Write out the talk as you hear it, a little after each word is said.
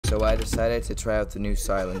So I decided to try out the new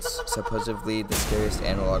Silence, supposedly the scariest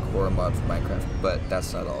analog horror mod for Minecraft, but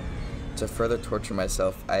that's not all. To further torture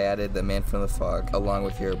myself, I added the Man from the Fog along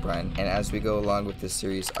with Herobrine, and as we go along with this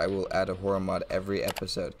series, I will add a horror mod every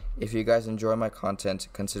episode. If you guys enjoy my content,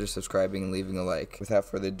 consider subscribing and leaving a like. Without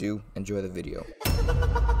further ado, enjoy the video.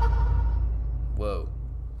 Whoa.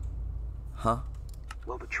 Huh?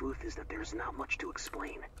 Well, the truth is that there's not much to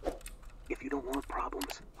explain. If you don't want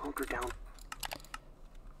problems, hunker down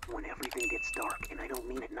when everything gets dark, and I don't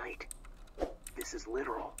mean at night. This is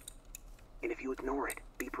literal. And if you ignore it,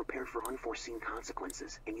 be prepared for unforeseen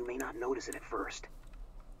consequences, and you may not notice it at first.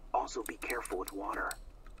 Also, be careful with water.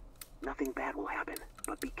 Nothing bad will happen,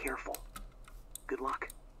 but be careful. Good luck.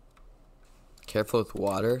 Careful with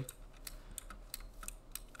water?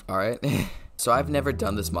 Alright. So I've never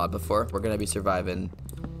done this mod before. We're gonna be surviving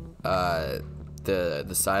the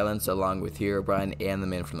Silence along with Herobrine and the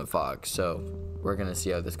Man from the Fog. So we're gonna see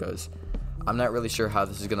how this goes. I'm not really sure how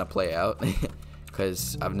this is gonna play out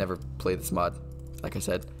because I've never played this mod, like I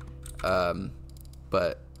said.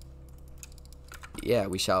 But yeah,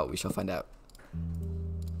 we shall find out.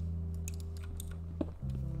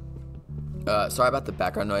 Sorry about the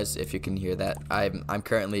background noise if you can hear that. I'm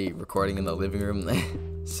currently recording in the living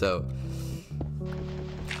room. So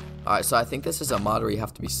alright, so I think this is a mod where you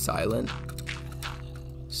have to be silent.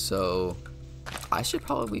 So I should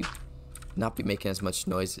probably not be making as much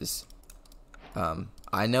noises.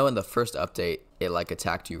 I know in the first update it like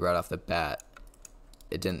attacked you right off the bat.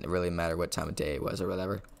 It didn't really matter what time of day it was or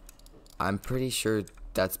whatever. I'm pretty sure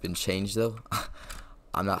that's been changed though.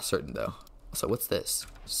 I'm not certain though. So what's this?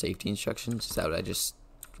 Safety instructions? Is that what I just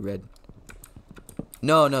read?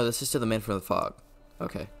 No, this is to the Man from the Fog.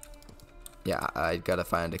 Okay. Yeah, I gotta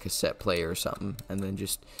find a cassette player or something and then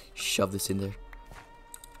just shove this in there.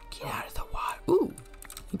 Get out of the water. Ooh,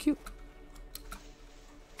 thank you.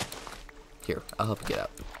 Here, I'll help you get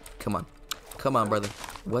out. Come on. Come on, brother.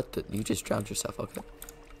 What the? You just drowned yourself. Okay.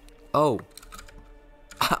 Oh.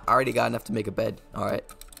 I already got enough to make a bed. Alright.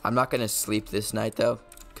 I'm not gonna sleep this night though,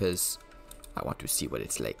 because I want to see what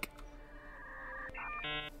it's like.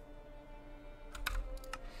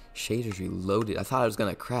 Shaders reloaded. I thought I was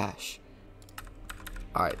gonna crash.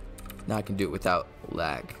 Alright. Now I can do it without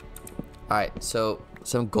lag. Alright, so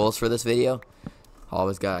some goals for this video.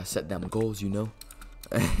 Always gotta set them goals, you know.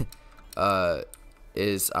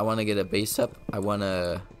 Is I want to get a base up. I want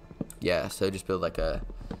to, yeah, so just build like a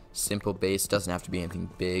simple base. Doesn't have to be anything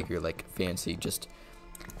big or like fancy, just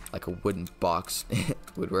like a wooden box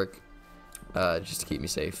would work, just to keep me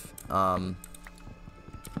safe. I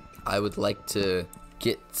would like to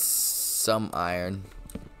get some iron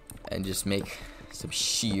and just make some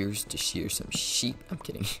shears to shear some sheep. I'm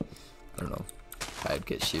kidding. I don't know. I'd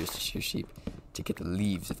get shears to shear sheep. To get the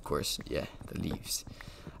leaves, of course. Yeah, the leaves.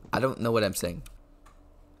 I don't know what I'm saying.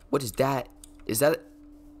 What is that? Is that...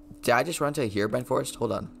 Did I just run to a Herobrine forest?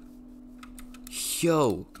 Hold on.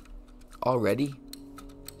 Yo. Already?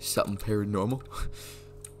 Something paranormal?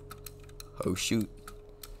 Oh, shoot.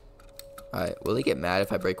 Alright, will he get mad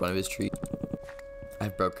if I break one of his trees?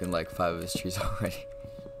 I've broken like 5 of his trees already.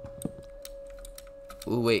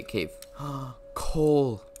 Ooh, wait, cave.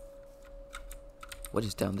 Coal. What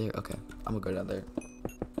is down there? Okay, I'm gonna go down there.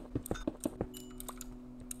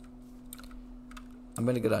 I'm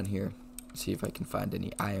gonna go down here, see if I can find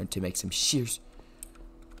any iron to make some shears.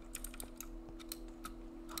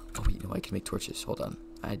 Oh wait, no, I can make torches. Hold on.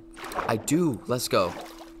 I do. Let's go.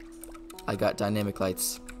 I got dynamic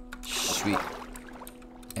lights. Sweet.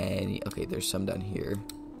 And okay, there's some down here.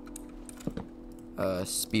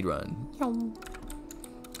 Speed run.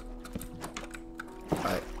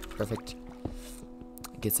 Alright, perfect.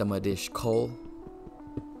 Get some of this coal.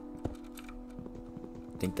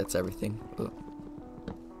 I think that's everything. Ooh.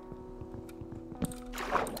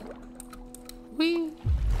 Whee!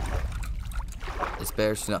 It's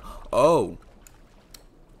better to know. Oh!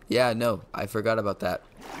 Yeah, no, I forgot about that.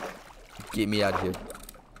 Get me out of here.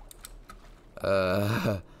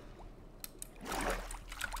 Oh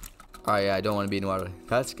yeah, I don't want to be in water.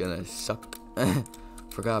 That's gonna suck.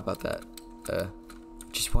 Forgot about that.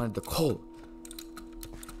 Just wanted the coal.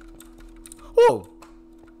 Whoa!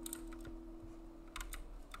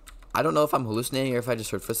 I don't know if I'm hallucinating or if I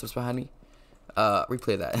just heard footsteps behind me.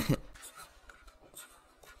 Replay that.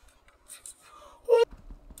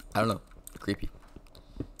 I don't know. Creepy.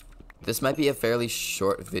 This might be a fairly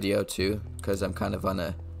short video too, because I'm kind of on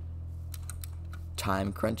a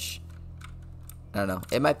time crunch. I don't know.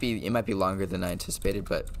 It might be longer than I anticipated,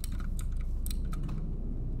 but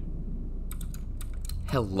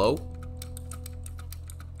hello?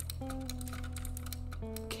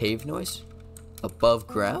 Cave noise? Above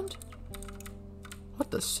ground? What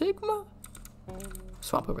the Sigma?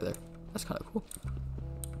 Swamp over there. That's kind of cool.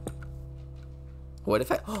 What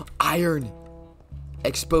if I... Oh, iron!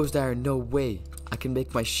 Exposed iron. No way. I can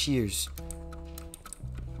make my shears.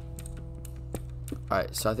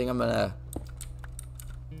 Alright, so I think I'm gonna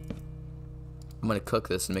cook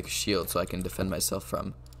this and make a shield so I can defend myself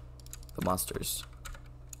from the monsters.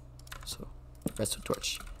 So, redstone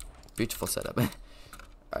torch. Beautiful setup.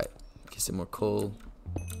 Alright, get some more coal.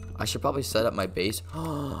 I should probably set up my base.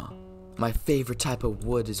 My favorite type of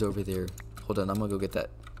wood is over there. Hold on, I'm gonna go get that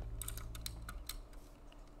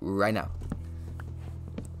right now.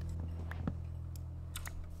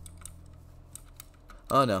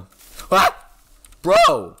 Oh no. Ah!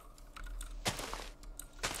 Bro!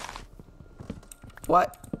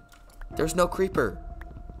 What? There's no creeper.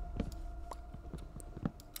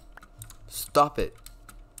 Stop it.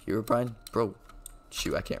 Herobrine? Bro.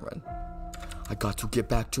 Shoot, I can't run. I got to get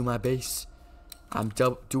back to my base. I'm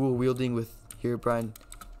dual wielding with Herobrine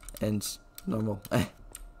and normal.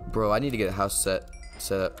 Bro, I need to get a house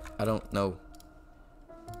set up. I don't know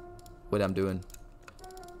what I'm doing.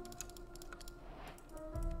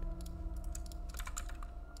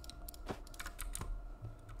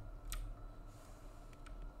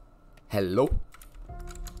 Hello? I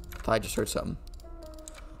thought I just heard something.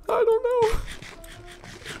 I don't know.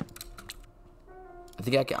 I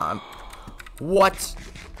think I can. What?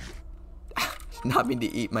 Not mean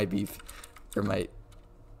to eat my beef or my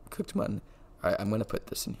cooked mutton. All right, I'm gonna put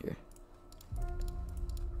this in here.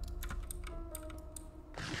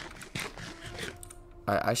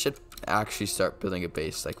 All right, I should actually start building a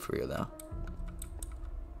base like for real now.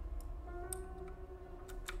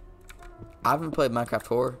 I haven't played Minecraft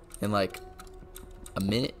 4 in like a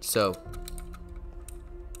minute, so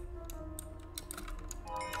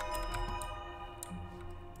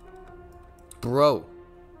bro,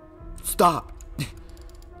 stop.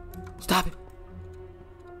 Stop it.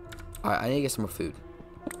 Alright, I need to get some more food.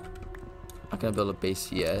 I'm not gonna build a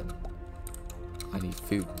base yet. I need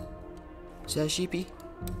food. Is that a sheepy?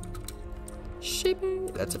 Sheepy.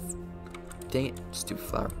 That's a... Dang it. Stupid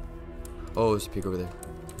flower. Oh, there's a pig over there.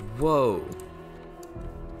 Whoa.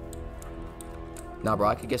 Nah, bro,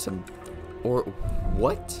 I could get some... Or...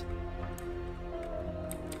 What?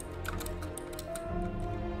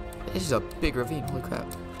 This is a big ravine. Holy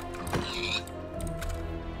crap.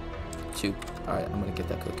 2. Alright, I'm gonna get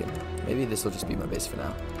that cooking. Maybe this will just be my base for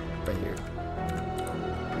now. Right here.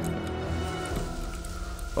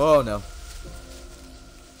 Oh, no.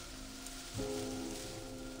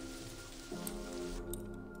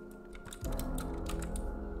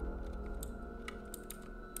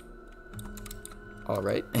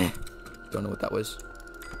 Alright. Don't know what that was.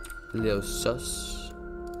 Little sus.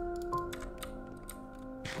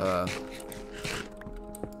 Alright,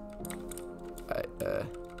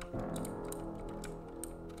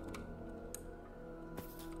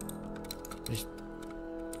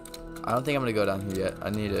 I don't think I'm gonna go down here yet. I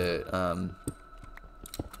need to,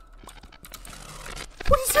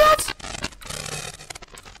 What is that?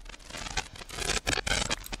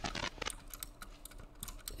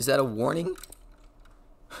 Is that a warning?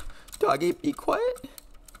 Doggy, be quiet.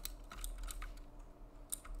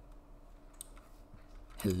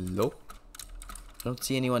 Hello? I don't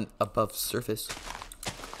see anyone above surface.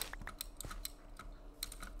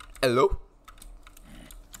 Hello?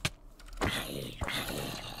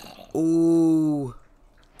 Ooh.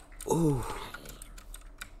 Ooh.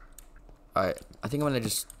 Alright, I think I'm gonna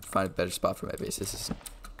just find a better spot for my base.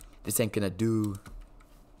 This ain't gonna do.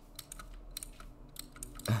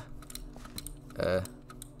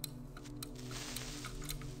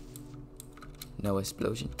 No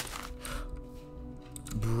explosion.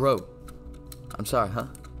 Bro. I'm sorry, huh?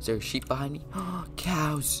 Is there a sheep behind me?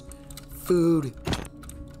 Cows. Food.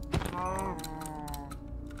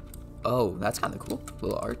 Oh, that's kind of cool.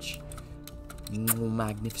 Little arch.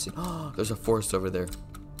 Magnificent. There's a forest over there.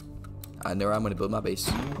 I know where I'm going to build my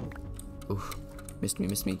base. Oof. Missed me,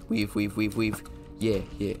 missed me. Weave, weave, weave, weave. Yeah,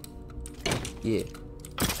 yeah. Yeah.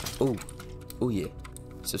 Oh. Oh, yeah.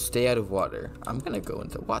 So stay out of water. I'm going to go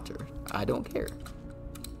into water. I don't care.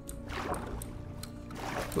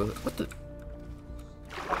 What the?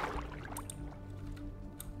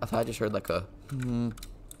 I thought I just heard like a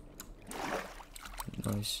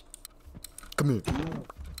noise. Come here.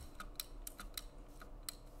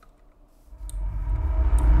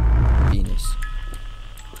 Venus.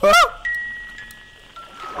 Ah!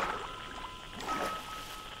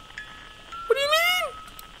 What do you mean?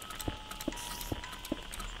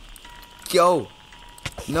 Yo.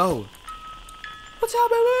 No. What's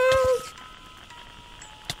happening?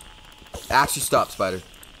 Actually, stop, spider.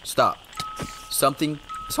 Stop. Something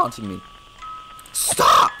is haunting me.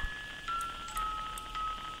 Stop!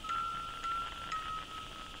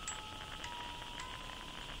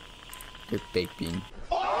 You're baked bean.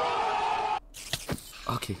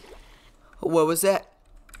 Okay. What was that?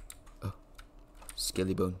 Oh.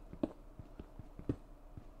 Skelly bone.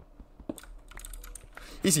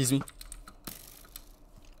 He sees me.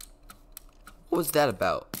 What was that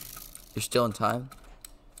about? You're still in time?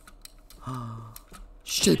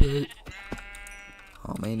 Shape it.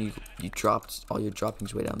 Oh man, you dropped all your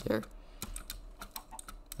droppings way down there.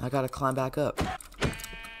 I gotta climb back up.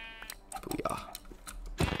 Booyah.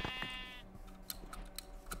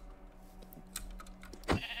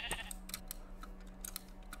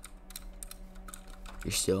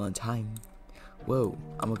 You're still on time. Whoa,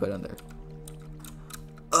 I'm gonna go down there.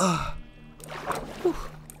 Ugh. Whew.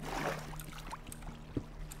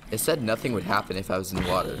 It said nothing would happen if I was in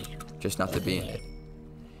water, just not to be in it.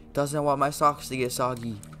 Doesn't want my socks to get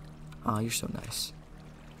soggy. Aw, you're so nice.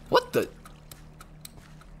 What the?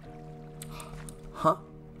 Huh?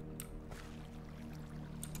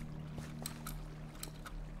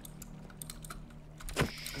 Did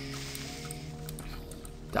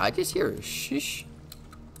I just hear a shish?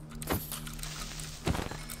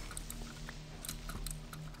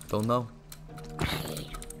 Don't know.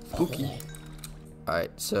 Spooky.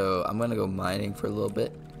 Alright, so I'm gonna go mining for a little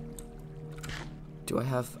bit. Do I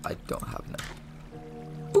have? I don't have enough.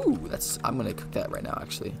 Ooh, I'm gonna cook that right now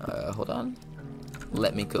actually. Hold on.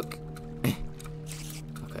 Let me cook. Okay.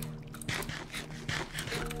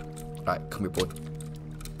 Alright, come here, boy.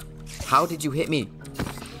 How did you hit me?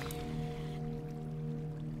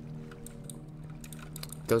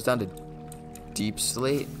 Goes down to deep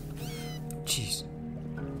slate. Jeez.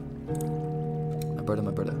 My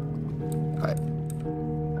brother. Alright.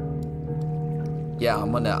 Yeah,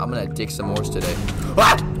 I'm gonna dig some ores today.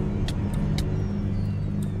 What?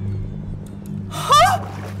 Huh?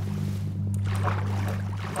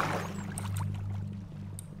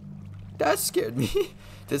 That scared me.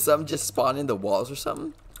 Did something just spawn in the walls or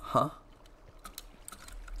something? Huh?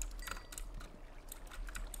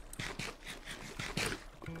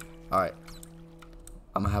 Alright.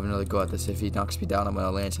 I'm gonna have another go at this. If he knocks me down, I'm gonna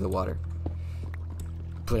land to the water.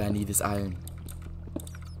 But I need this iron.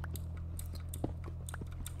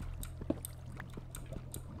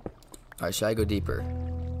 Alright, should I go deeper?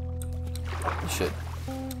 I should.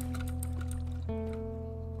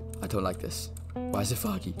 I don't like this. Why is it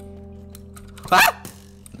foggy? Ah!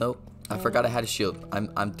 Nope. I forgot I had a shield.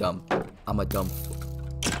 I'm dumb. I'm a dumb fool.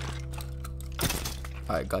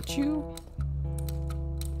 Alright, got you.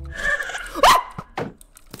 Ah!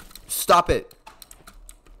 Stop it.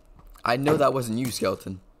 I know that wasn't you,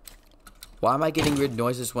 skeleton. Why am I getting weird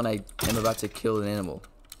noises when I am about to kill an animal?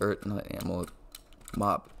 Or not an animal,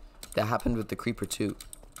 mob. That happened with the creeper too.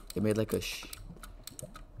 It made like a shh.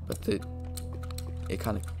 But it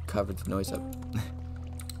kind of covered the noise up.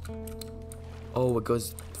 Oh, it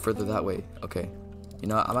goes further that way. Okay. You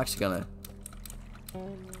know what? I'm actually gonna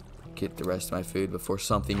get the rest of my food before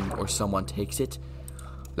something or someone takes it.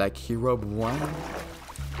 Like Hero 1.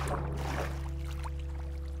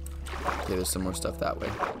 Okay, there's some more stuff that way.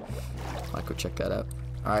 I could check that out.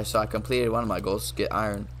 Alright, so I completed one of my goals, get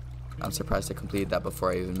iron. I'm surprised I completed that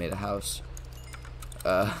before I even made a house.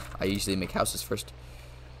 I usually make houses first.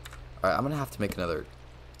 Alright, I'm gonna have to make another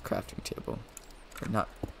crafting table. Or not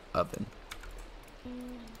oven.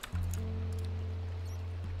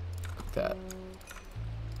 Like that.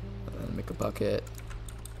 And then make a bucket.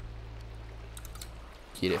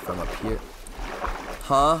 Get it from up here.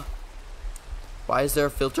 Huh? Why is there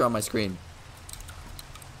a filter on my screen?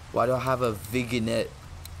 Why do I have a vignette?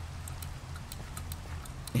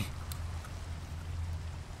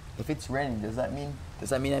 If it's raining, does that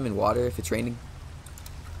mean I'm in water if it's raining?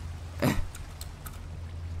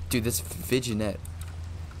 Dude, this vignette.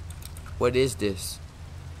 What is this?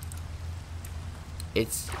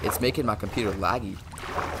 It's making my computer laggy.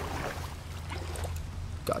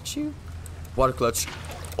 Got you. Water clutch.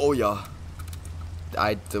 Oh yeah.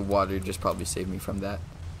 The water just probably saved me from that.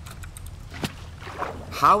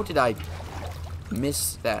 How did I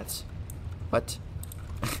miss that? What?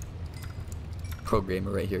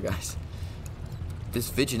 Programmer right here, guys. This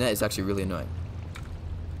vignette is actually really annoying.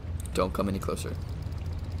 Don't come any closer.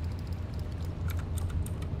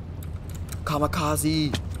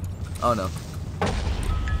 Kamikaze! Oh no.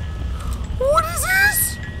 What is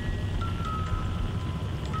this?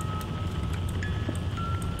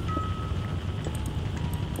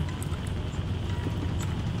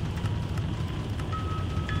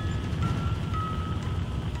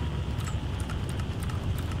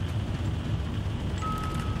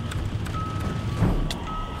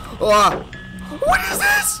 Oh, what is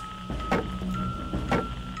this?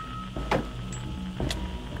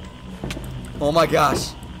 Oh my gosh.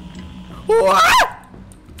 What?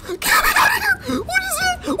 Get me out of here! What is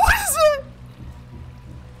it? What is it?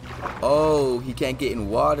 Oh, he can't get in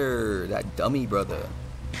water. That dummy, brother.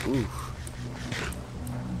 Oof.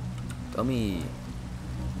 Dummy.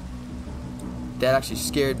 That actually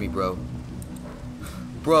scared me, bro.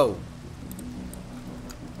 Bro.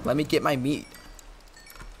 Let me get my meat.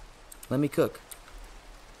 Let me cook.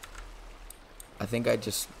 I think I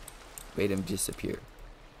just made him disappear.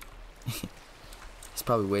 He's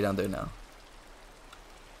probably way down there now.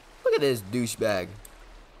 Look at this douchebag.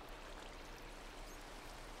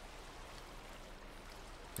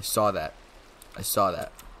 I saw that. I saw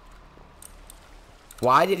that.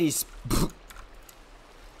 Why did he...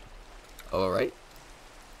 Alright.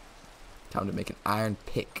 Time to make an iron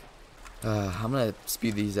pick. I'm gonna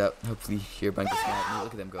speed these up. Hopefully your bunch is not.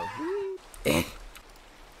 Look at them go.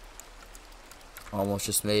 Almost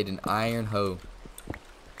just made an iron hoe.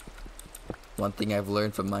 One thing I've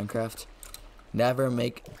learned from Minecraft. Never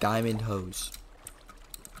make diamond hoes.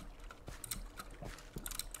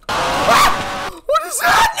 Ah! What is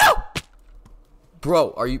that? No!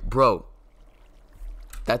 Bro, are you... Bro.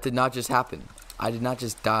 That did not just happen. I did not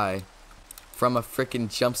just die from a freaking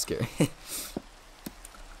jump scare.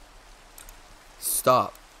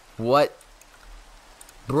 Stop. What?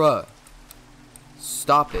 Bruh.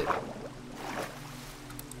 Stop it.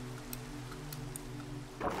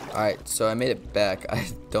 Alright, so I made it back. I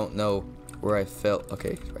don't know where I fell.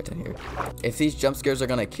 Okay, right down here. If these jump scares are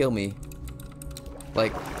gonna kill me,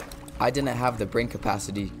 like, I didn't have the brain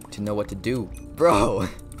capacity to know what to do. Bro.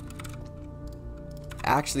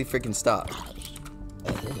 Actually freaking stop.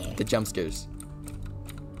 The jump scares.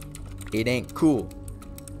 It ain't cool.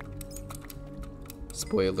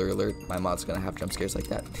 Spoiler alert, my mod's gonna have jump scares like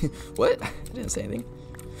that. What? I didn't say anything.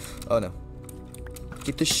 Oh no.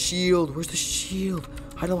 Get the shield. Where's the shield?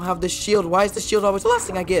 I don't have the shield. Why is the shield always the last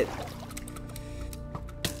thing I get?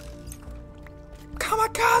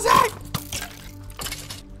 Kamikaze!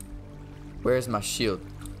 Where's my shield?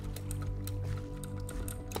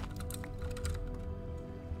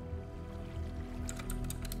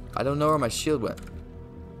 I don't know where my shield went.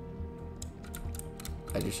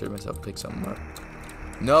 I just showed myself pick something up.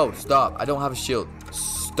 No, stop. I don't have a shield.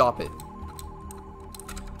 Stop it.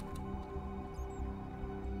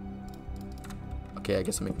 Okay, I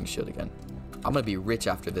guess I'm making a shield again. I'm gonna be rich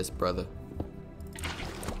after this, brother.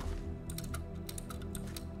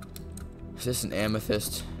 Is this an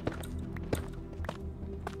amethyst?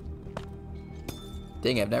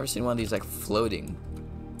 Dang, I've never seen one of these like floating.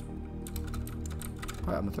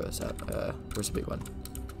 Alright, I'm gonna throw this out. Where's the big one?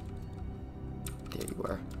 There you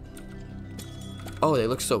are. Oh, they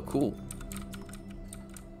look so cool.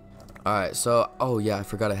 Alright, so, oh yeah, I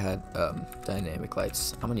forgot I had dynamic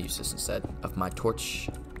lights. I'm gonna use this instead of my torch.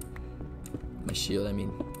 My shield, I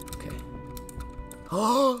mean. Okay.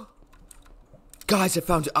 Oh! Guys, I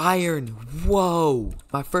found iron! Whoa!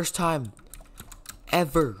 My first time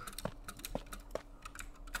ever.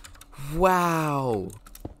 Wow!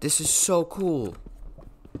 This is so cool.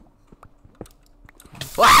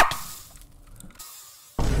 Ah!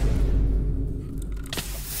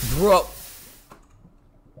 Bro.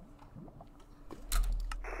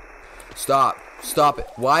 Stop. Stop it.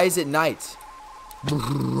 Why is it night?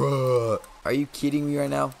 Bruh. Are you kidding me right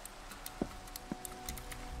now?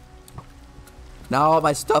 Now all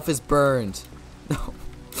my stuff is burned. No.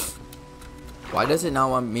 Why does it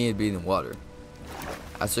not want me to be in the water?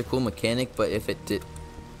 That's a cool mechanic, but if it did...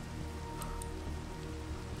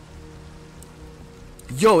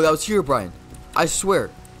 Yo, that was here, Brian. I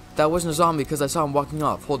swear. That wasn't a zombie because I saw him walking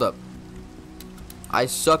off. Hold up. I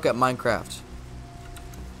suck at Minecraft.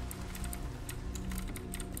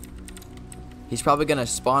 He's probably gonna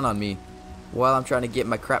spawn on me while I'm trying to get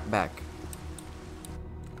my crap back.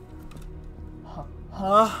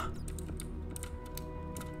 Huh?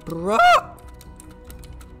 Bro!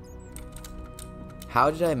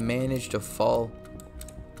 How did I manage to fall?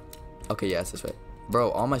 Okay, yes, that's right.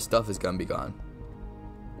 Bro, all my stuff is gonna be gone.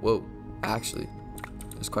 Whoa, actually,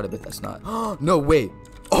 there's quite a bit that's not. No, wait.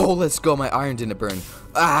 Oh, let's go. My iron didn't burn.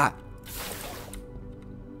 Ah!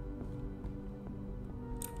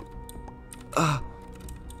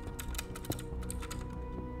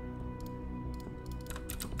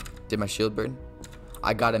 Did my shield burn?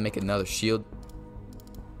 I gotta make another shield.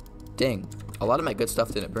 Dang, a lot of my good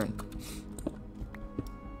stuff didn't burn.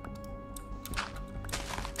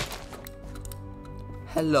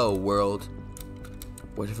 Hello, world.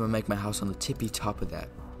 What if I make my house on the tippy top of that?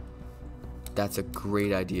 That's a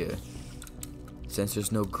great idea. Since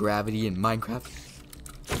there's no gravity in Minecraft.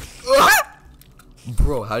 Ah!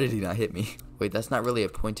 Bro, how did he not hit me? Wait, that's not really a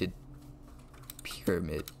pointed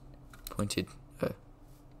pyramid. Pointed.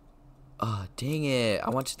 Oh, dang it. I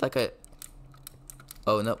wanted like a.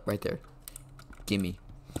 Oh, no, right there. Gimme.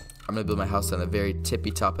 I'm gonna build my house on the very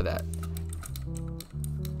tippy top of that.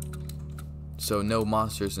 So no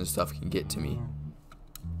monsters and stuff can get to me.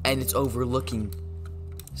 And it's overlooking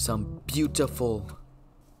some beautiful.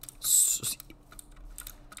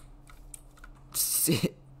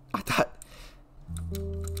 I thought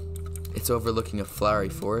it's overlooking a flowery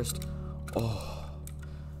forest. Oh,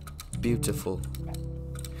 beautiful.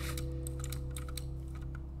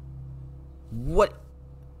 What?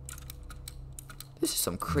 This is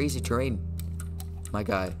some crazy terrain, my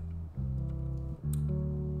guy.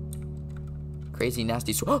 Crazy,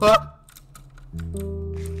 nasty. Ah!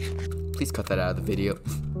 Please cut that out of the video.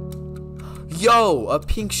 Yo, a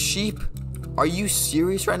pink sheep. Are you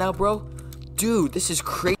serious right now, bro? Dude, this is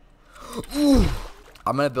crazy.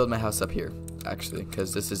 I'm gonna build my house up here, actually,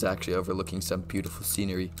 because this is actually overlooking some beautiful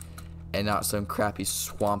scenery and not some crappy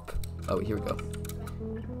swamp. Oh, here we go.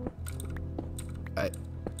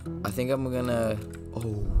 I think I'm gonna.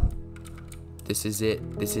 Oh, this is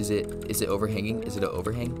it. This is it. Is it overhanging? Is it an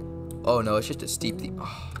overhang? Oh no, it's just a steep.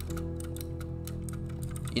 Oh.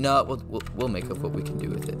 You know what? We'll make up what we can do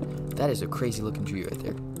with it. That is a crazy looking tree right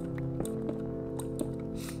there.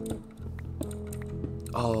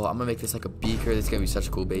 Oh, I'm gonna make this like a beaker. This is gonna be such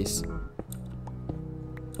a cool base.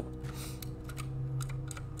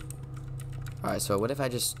 Alright, so what if I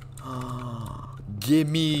just.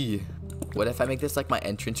 Gimme! What if I make this like my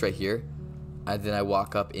entrance right here? And then I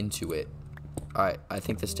walk up into it. Alright, I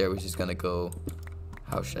think the stairway is gonna go.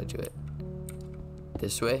 How should I do it?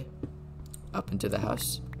 This way? Up into the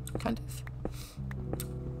house? Kind of.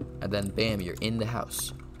 And then bam, you're in the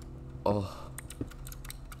house. Oh.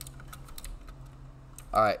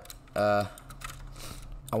 Alright, I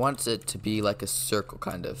want it to be like a circle,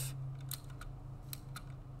 kind of.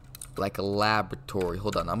 Like a laboratory.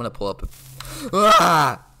 Hold on, I'm gonna pull up a...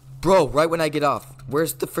 Ah! Bro, right when I get off.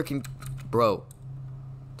 Where's the freaking... Bro.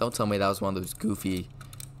 Don't tell me that was one of those goofy...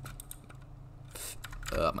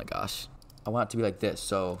 Oh my gosh. I want it to be like this.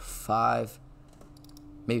 So, 5...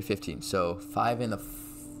 Maybe 15. So, 5 in the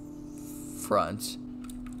front.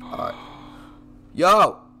 Alright.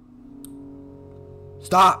 Yo!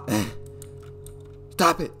 Stop!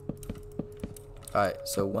 Stop it! Alright,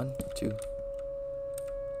 so 1, 2,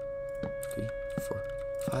 3, 4,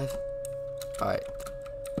 5. Alright.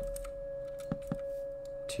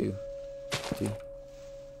 2, 3,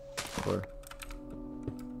 4,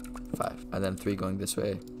 5. And then 3 going this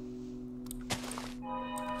way.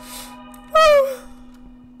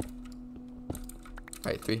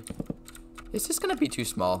 Alright, 3. Is this gonna be too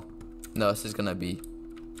small? No, this is gonna be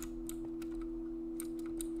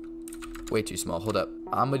way too small. Hold up.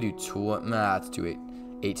 I'm gonna do 2. Nah, that's too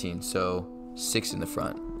 18. So 6 in the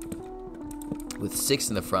front. With 6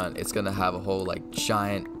 in the front, it's gonna have a whole like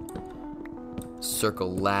giant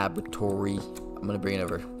circle laboratory. I'm gonna bring it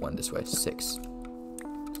over 1 this way. 6.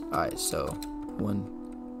 Alright, so 1,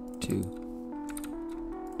 2,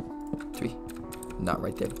 3. Not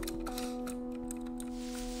right there.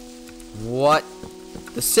 What?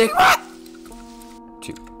 The 6?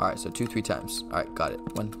 2. Alright, so 2, 3 times. Alright, got it.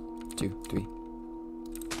 1, 2, 3,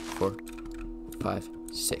 4, 5,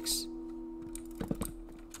 6.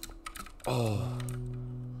 Oh.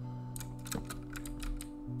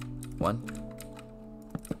 1,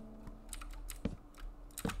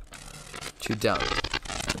 2 down.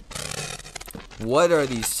 What are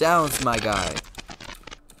these sounds, my guy?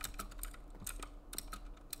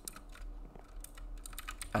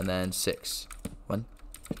 And then 6. 1,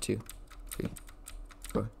 2, 3,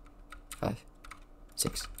 4, 5,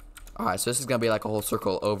 6. Alright, so this is gonna be like a whole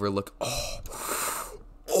circle overlook. Oh.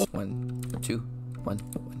 1, 2, 1,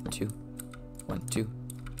 1, 2, 1, 2.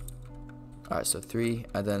 Alright, so 3,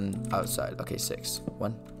 and then outside. Okay, 6.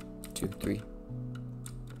 1, 2, 3,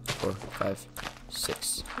 4, 5,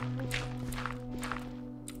 6.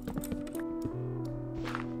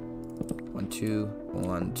 1, 2,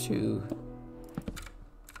 1, 2.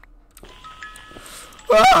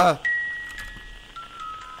 Ah!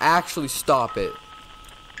 Actually, stop it.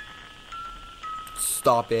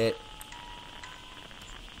 Stop it.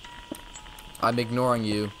 I'm ignoring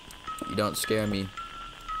you. You don't scare me.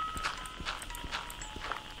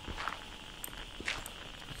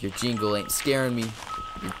 Your jingle ain't scaring me.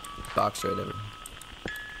 Your box or whatever.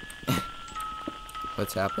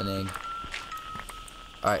 What's happening?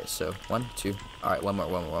 Alright, so 1, 2. Alright, one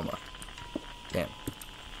more. Damn.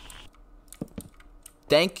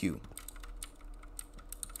 Thank you.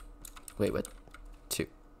 Wait, what? 2.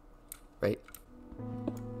 Right?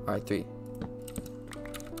 Alright, 3.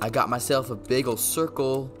 I got myself a big ol'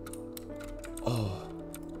 circle. Oh.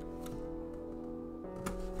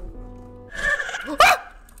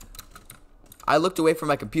 I looked away from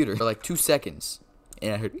my computer for like 2 seconds.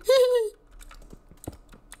 And I heard...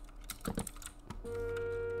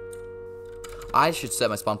 I should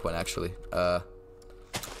set my spawn point, actually.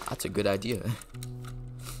 That's a good idea.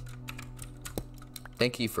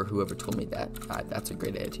 Thank you for whoever told me that. That's a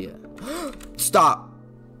great idea. Stop!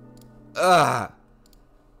 Ugh!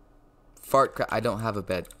 Fart crap. I don't have a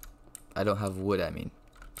bed. I don't have wood, I mean.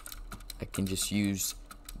 I can just use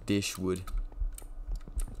dish wood.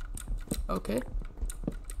 Okay.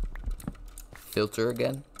 Filter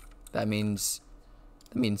again. That means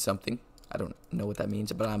something. I don't know what that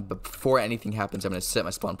means, but before anything happens, I'm gonna set my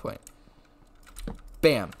spawn point.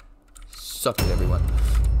 Bam! Suck it, everyone.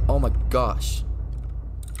 Oh my gosh.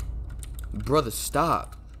 Brother,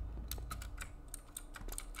 stop.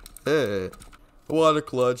 Hey, water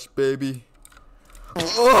clutch, baby.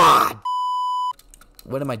 Ugh!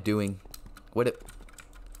 What am I doing? What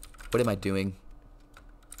am I doing?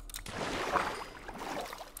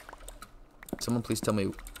 Someone please tell me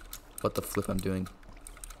what the flip I'm doing.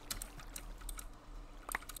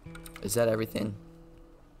 Is that everything?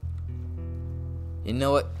 You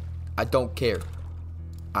know what? I don't care.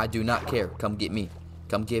 I do not care. Come get me.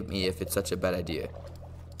 Come get me if it's such a bad idea.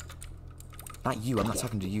 Not you. I'm not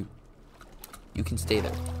talking to you. You can stay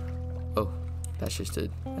there. Oh, that's just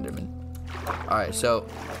an Enderman. Alright, so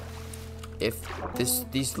if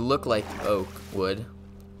these look like oak wood,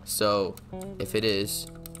 so if it is,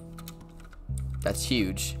 that's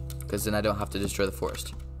huge, because then I don't have to destroy the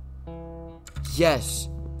forest. Yes!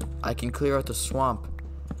 I can clear out the swamp.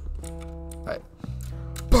 Alright.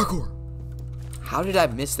 Parkour! How did I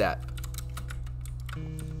miss that?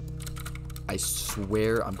 I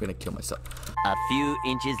swear I'm gonna kill myself. A few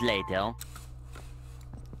inches later.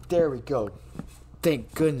 There we go.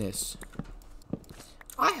 Thank goodness.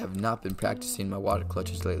 I have not been practicing my water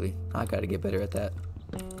clutches lately. I gotta get better at that.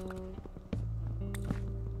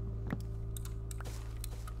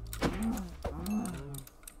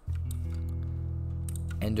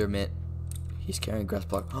 Enderman. He's carrying a grass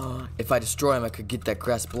block. If I destroy him, I could get that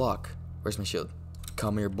grass block. Where's my shield?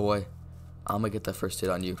 Come here, boy. I'm gonna get that first hit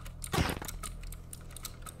on you.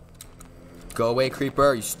 Go away,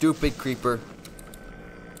 creeper. You stupid creeper.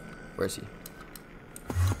 Where is he?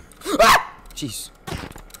 Ah! Jeez.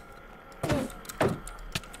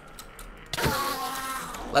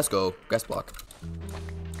 Let's go. Grass block.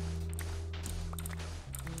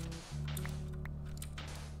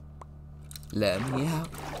 Let me out.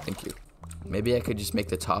 Thank you. Maybe I could just make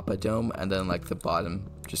the top a dome and then like the bottom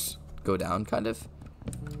just go down kind of.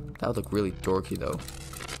 That would look really dorky though.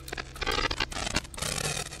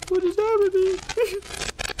 What is happening?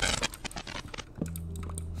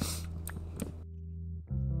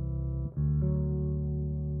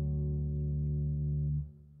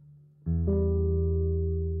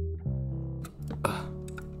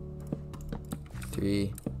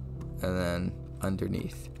 Three, and then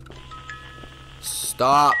underneath.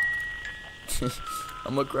 Stop!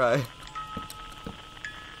 I'm gonna cry.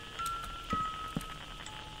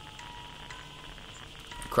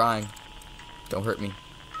 Crying. Don't hurt me.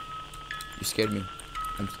 You scared me.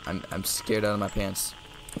 I'm scared out of my pants.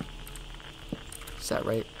 Is that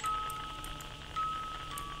right?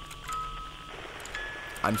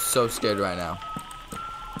 I'm so scared right now.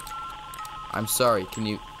 I'm sorry. Can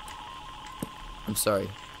you? I'm sorry.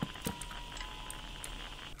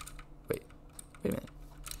 Wait a minute.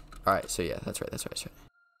 All right. So yeah, that's right. That's right.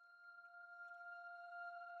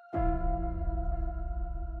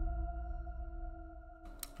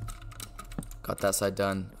 Got that side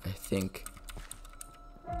done, I think.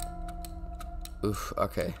 Oof,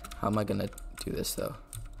 okay. How am I gonna do this though?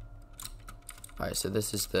 Alright, so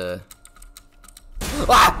this is the...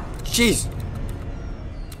 Ah! Jeez!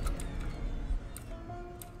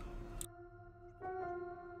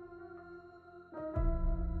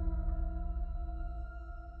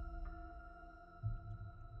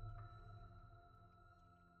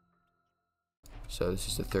 So this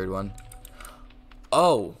is the third one.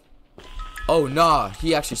 Oh! Oh, nah,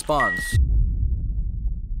 he actually spawns.